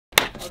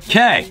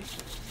Okay.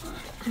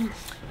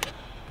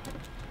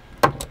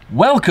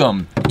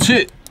 Welcome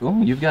to.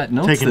 Oh, you've got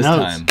notes Taking this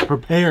notes. time.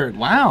 Prepared.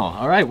 Wow.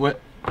 All right.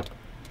 What?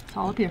 It's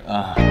all up here.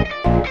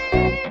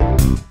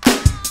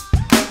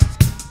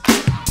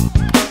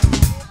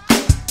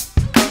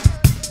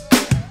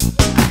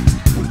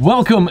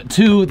 Welcome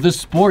to the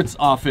sports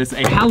office,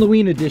 a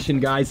Halloween edition,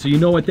 guys. So you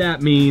know what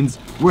that means.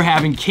 We're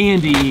having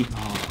candy.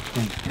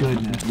 Thank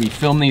goodness. We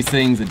film these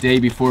things a day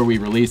before we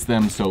release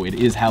them, so it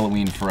is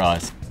Halloween for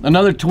us.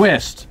 Another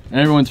twist, and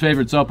everyone's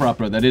favorite soap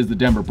opera, that is the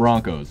Denver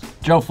Broncos.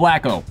 Joe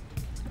Flacco,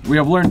 we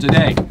have learned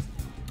today,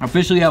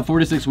 officially out 4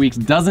 to 6 weeks,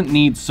 doesn't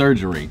need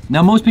surgery.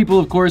 Now most people,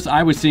 of course,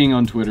 I was seeing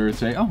on Twitter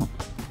say, oh,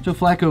 Joe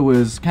Flacco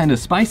was kind of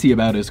spicy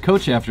about his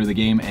coach after the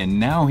game, and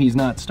now he's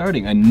not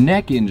starting. A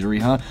neck injury,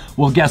 huh?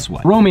 Well, guess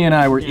what? Romi and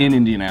I were in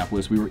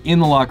Indianapolis. We were in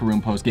the locker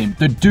room post-game.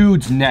 The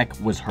dude's neck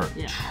was hurt.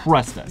 Yeah.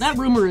 Trust us. That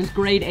rumor is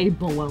grade A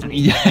baloney.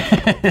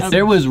 Yes.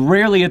 There was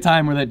rarely a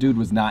time where that dude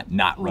was not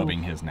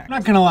rubbing his neck. I'm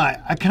not gonna lie,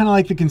 I kind of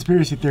like the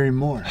conspiracy theory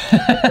more.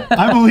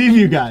 I believe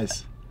you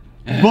guys.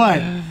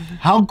 But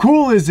how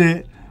cool is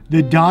it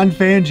that Don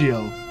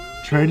Fangio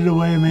traded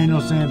away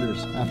Emmanuel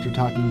Sanders after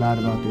talking bad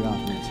about the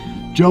offense?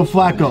 Joe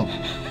Flacco,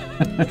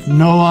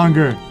 no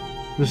longer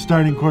the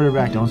starting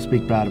quarterback. Don't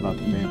speak bad about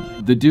the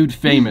family. The dude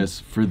famous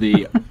for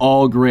the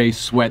all gray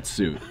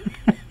sweatsuit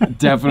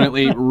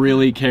definitely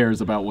really cares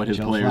about what his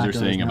players are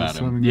saying about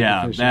him.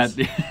 Yeah,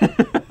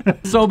 that.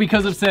 So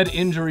because of said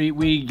injury,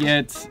 we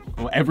get,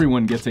 well,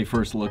 everyone gets a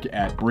first look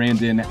at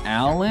Brandon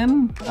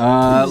Allen.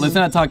 Let's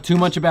not talk too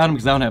much about him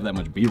because I don't have that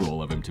much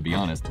B-roll of him, to be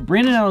honest.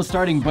 Brandon Allen is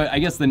starting, but I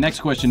guess the next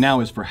question now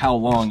is for how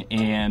long,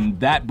 and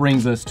that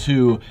brings us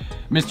to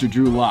Mr.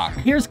 Drew Lock.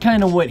 Here's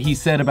kind of what he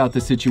said about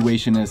the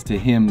situation as to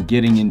him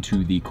getting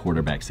into the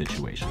quarterback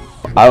situation.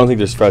 I don't think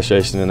there's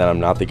frustration in that I'm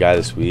not the guy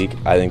this week.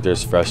 I think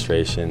there's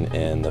frustration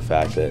in the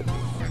fact that,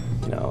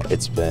 you know,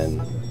 it's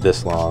been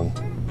this long,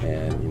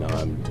 and, you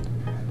know,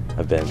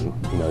 I've been,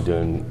 you know,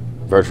 doing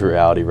virtual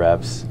reality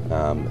reps.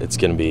 It's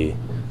going to be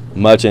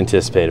much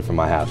anticipated for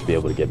my half to be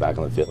able to get back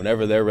on the field.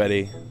 Whenever they're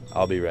ready,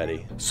 I'll be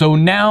ready. So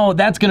now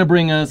that's going to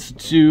bring us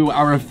to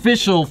our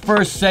official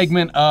first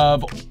segment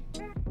of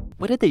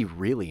what did they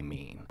really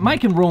mean?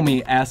 Mike and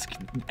Romi ask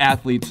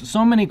athletes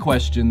so many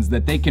questions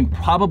that they can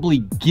probably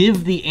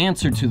give the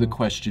answer to the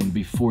question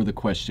before the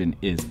question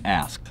is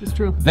asked. It's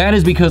true. That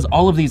is because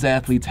all of these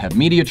athletes have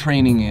media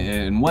training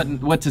and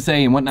what to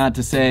say and what not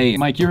to say.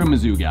 Mike, you're a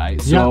Mizzou guy,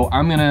 so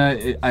I'm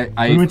gonna.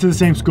 We went to the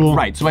same school.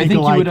 Right, so I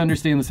think you would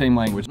understand the same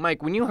language.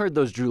 Mike, when you heard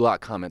those Drew Lock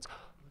comments,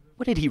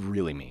 what did he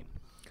really mean?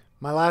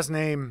 My last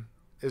name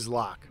is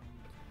Lock.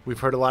 We've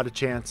heard a lot of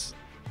chants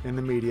in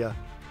the media.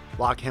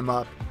 Lock him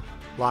up.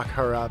 Lock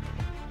her up.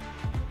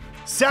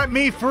 Set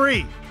me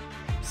free!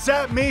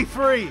 Set me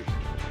free!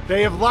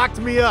 They have locked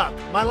me up.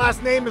 My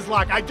last name is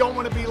Lock. I don't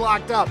want to be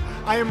locked up.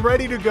 I am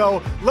ready to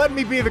go. Let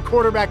me be the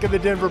quarterback of the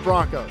Denver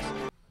Broncos.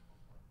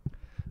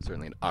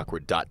 Certainly an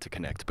awkward dot to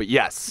connect, but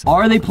yes.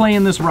 Are they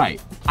playing this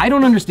right? I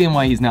don't understand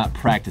why he's not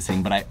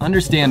practicing, but I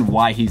understand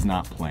why he's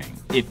not playing.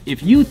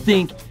 If you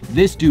think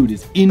this dude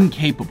is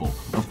incapable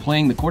of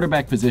playing the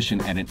quarterback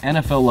position at an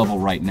NFL level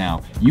right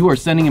now, you are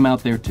sending him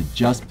out there to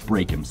just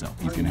break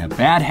himself. He's gonna have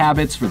bad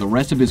habits for the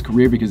rest of his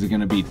career because he's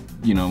gonna be,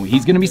 you know,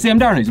 he's gonna be Sam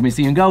Darnold. He's gonna be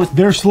seeing ghosts.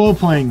 They're slow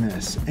playing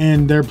this,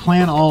 and their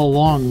plan all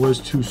along was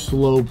to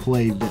slow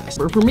play this.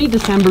 For me,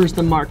 December's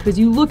the mark, because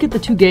you look at the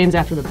 2 games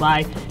after the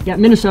bye. You got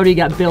Minnesota, you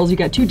got Bills, you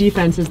got 2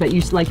 defenses that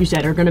you, like you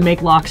said, are gonna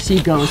make Lock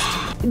see ghosts.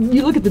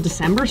 You look at the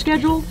December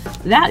schedule,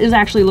 that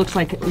actually looks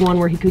like one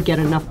where he could get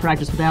enough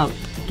practice without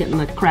getting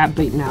the crap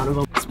beaten out of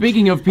him.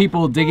 Speaking of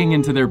people digging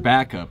into their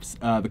backups,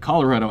 the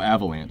Colorado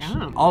Avalanche.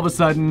 Yeah. All of a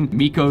sudden,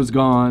 Mikko's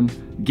gone.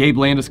 Gabe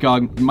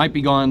Landeskog might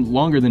be gone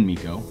longer than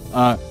Mikko.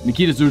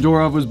 Nikita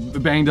Zadorov was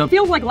banged up.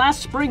 Feels like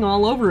last spring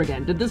all over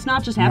again. Did this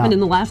not just happen in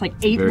the last like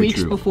 8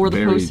 weeks before the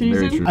postseason?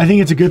 Very true. I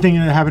think it's a good thing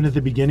that it happened at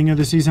the beginning of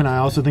the season. I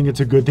also think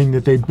it's a good thing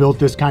that they built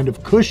this kind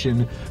of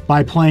cushion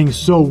by playing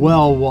so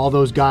well while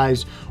those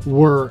guys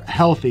were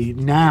healthy.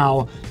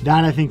 Now,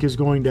 that I think is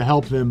going to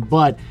help them,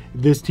 but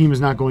this team is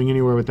not going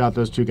anywhere without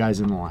those 2 guys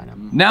in the lineup.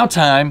 Now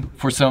time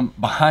for some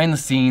behind the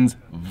scenes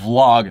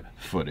vlog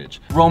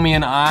footage. Romi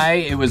and I,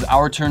 it was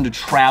our turn to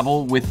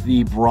travel with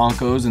the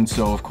Broncos, and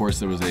so of course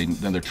there was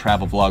another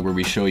travel vlog where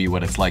we show you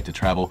what it's like to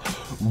travel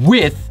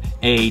with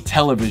a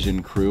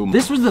television crew.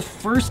 This was the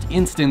first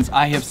instance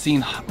I have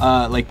seen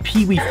like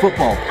Pee Wee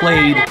football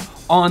played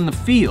on the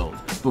field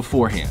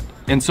beforehand.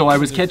 And so I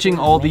was catching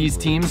all these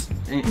teams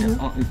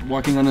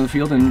walking onto the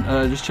field, and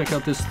just check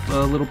out this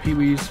little Pee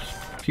Wee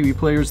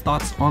players'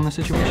 thoughts on the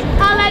situation.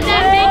 All I do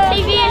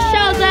big TV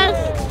shows us.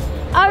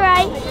 All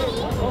right,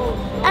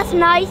 that's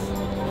nice.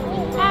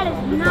 That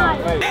is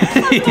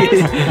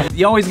nice.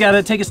 You always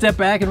gotta take a step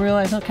back and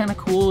realize how kind of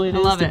cool it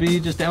is to be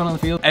just down on the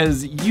field.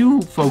 As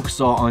you folks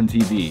saw on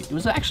TV, it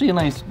was actually a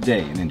nice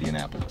day in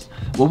Indianapolis.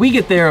 Well, we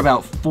get there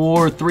about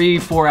 4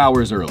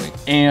 hours early,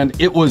 and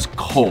it was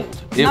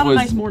cold. Not a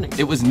nice morning.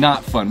 It was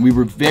not fun. We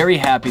were very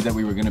happy that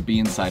we were going to be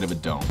inside of a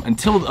dome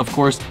until, of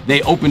course,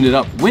 they opened it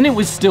up when it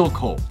was still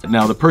cold.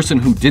 Now, the person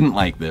who didn't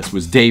like this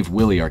was Dave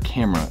Willie, our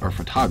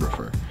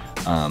photographer.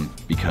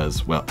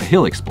 Because, well,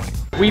 he'll explain.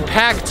 We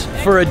packed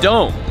for a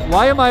dome.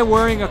 Why am I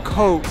wearing a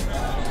coat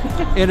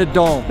in a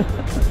dome?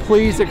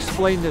 Please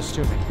explain this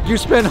to me. You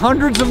spend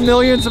hundreds of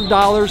millions of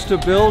dollars to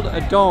build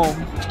a dome,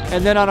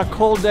 and then on a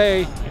cold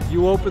day,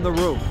 you open the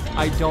roof.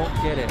 I don't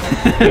get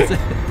it.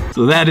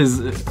 So that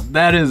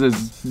is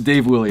as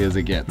Dave Willie as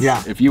it gets.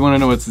 Yeah. If you want to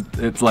know what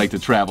it's like to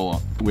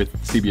travel with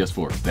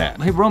CBS4, that.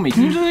 Hey, Romy,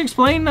 can you just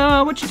explain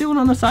what you're doing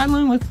on the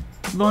sideline with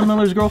Von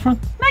Miller's girlfriend?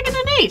 Megan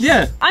Denise.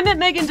 Yeah. I met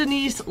Megan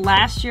Denise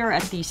last year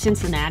at the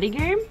Cincinnati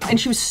game, and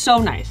she was so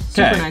nice,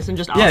 super nice, and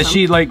just awesome. Yeah,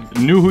 she like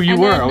knew who you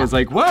And were. then- I was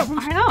like, what?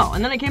 I know.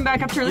 And then I came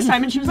back up to her this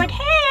time, and she was like,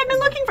 "Hey, I've been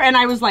looking for," and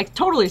I was like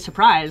totally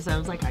surprised. I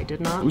was like, I did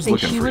not Who's think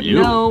looking she for would you?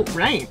 know.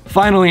 Right.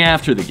 Finally,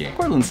 after the game,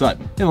 Cortland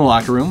Sutton in the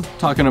locker room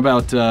talking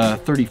about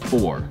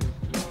 34,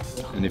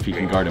 and if he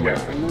can guard him.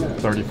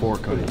 34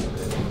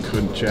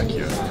 couldn't check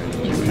you.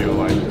 Do you feel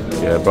like?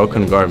 Yeah, bro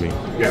couldn't guard me.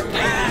 Yeah.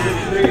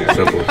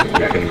 Simple. He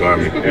couldn't guard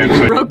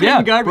me. Broken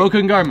Yeah, guard. bro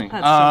couldn't guard me.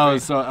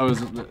 That's So I was.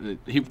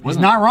 He He's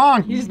wasn't not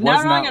wrong. He's was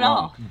not wrong at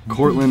all.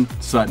 Cortland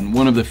Sutton,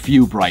 one of the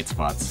few bright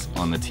spots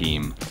on the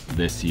team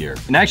this year.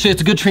 And actually,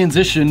 it's a good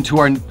transition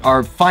to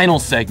our final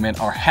segment,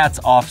 our hats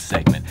off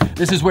segment.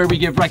 This is where we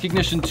give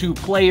recognition to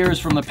players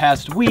from the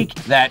past week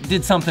that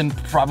did something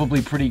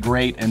probably pretty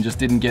great and just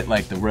didn't get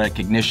like the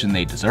recognition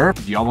they deserve.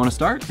 Do y'all want to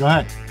start? Go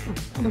ahead.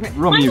 Okay.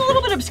 Romy, Mine's you a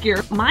little bit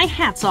obscure. My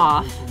hat's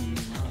off.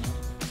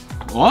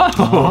 Whoa!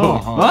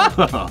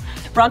 Whoa.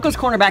 Broncos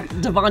cornerback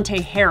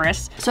Devontae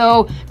Harris.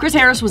 So Chris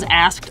Harris was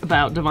asked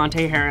about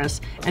Devontae Harris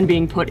and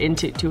being put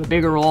into a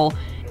bigger role,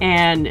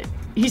 and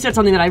he said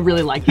something that I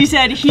really liked. He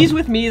said, he's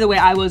with me the way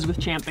I was with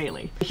Champ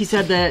Bailey. He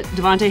said that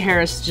Devontae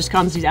Harris just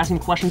comes, he's asking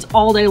questions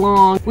all day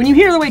long. When you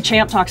hear the way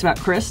Champ talks about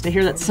Chris, to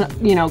hear that,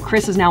 you know,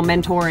 Chris is now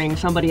mentoring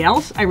somebody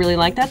else, I really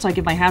like that. So I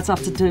give my hats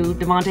off to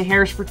Devontae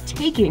Harris for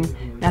taking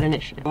that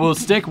initiative. We'll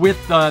stick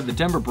with the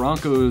Denver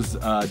Broncos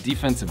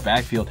defensive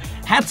backfield.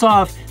 Hats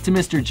off to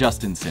Mr.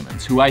 Justin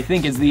Simmons, who I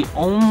think is the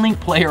only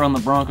player on the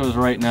Broncos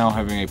right now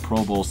having a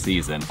Pro Bowl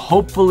season.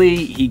 Hopefully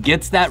he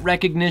gets that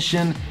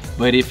recognition,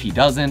 but if he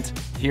doesn't,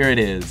 here it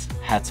is.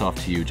 Hats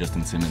off to you,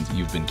 Justin Simmons.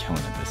 You've been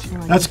killing it this year.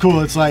 That's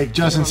cool. It's like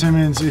Justin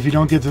Simmons, if you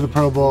don't get to the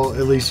Pro Bowl,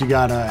 at least you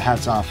got a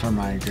hats off from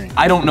my green.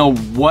 I don't know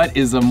what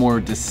is a more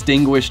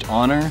distinguished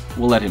honor.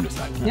 We'll let him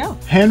decide. Yeah.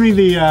 Hand me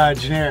the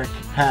generic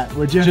hat,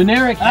 would you?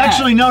 Generic hat.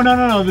 Actually, no,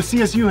 the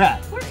CSU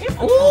hat.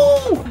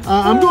 Ooh!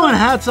 I'm going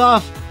hats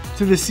off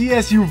to the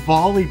CSU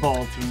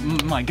volleyball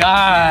team. My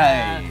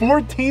guy.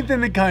 14th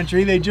in the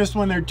country. They just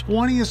won their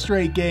 20th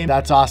straight game.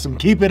 That's awesome.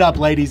 Keep it up,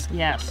 ladies.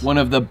 Yes. One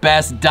of the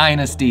best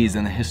dynasties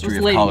in the history Those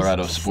of ladies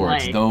Colorado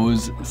sports. slay.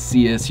 Those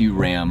CSU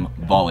Ram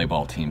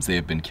volleyball teams. They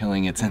have been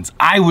killing it since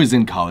I was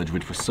in college,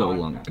 which was so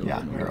long ago.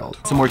 Yeah, you're old.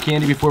 Some more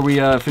candy before we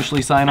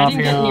officially sign I off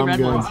didn't here. get any I'm red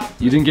good. ones.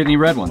 You didn't get any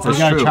red ones. We That's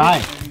gotta true. try.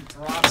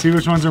 See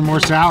which ones are more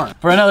sour.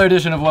 For another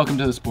edition of Welcome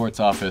to the Sports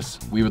Office,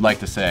 we would like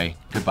to say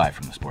goodbye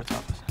from the Sports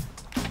Office.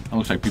 It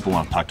looks like people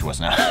want to talk to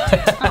us now.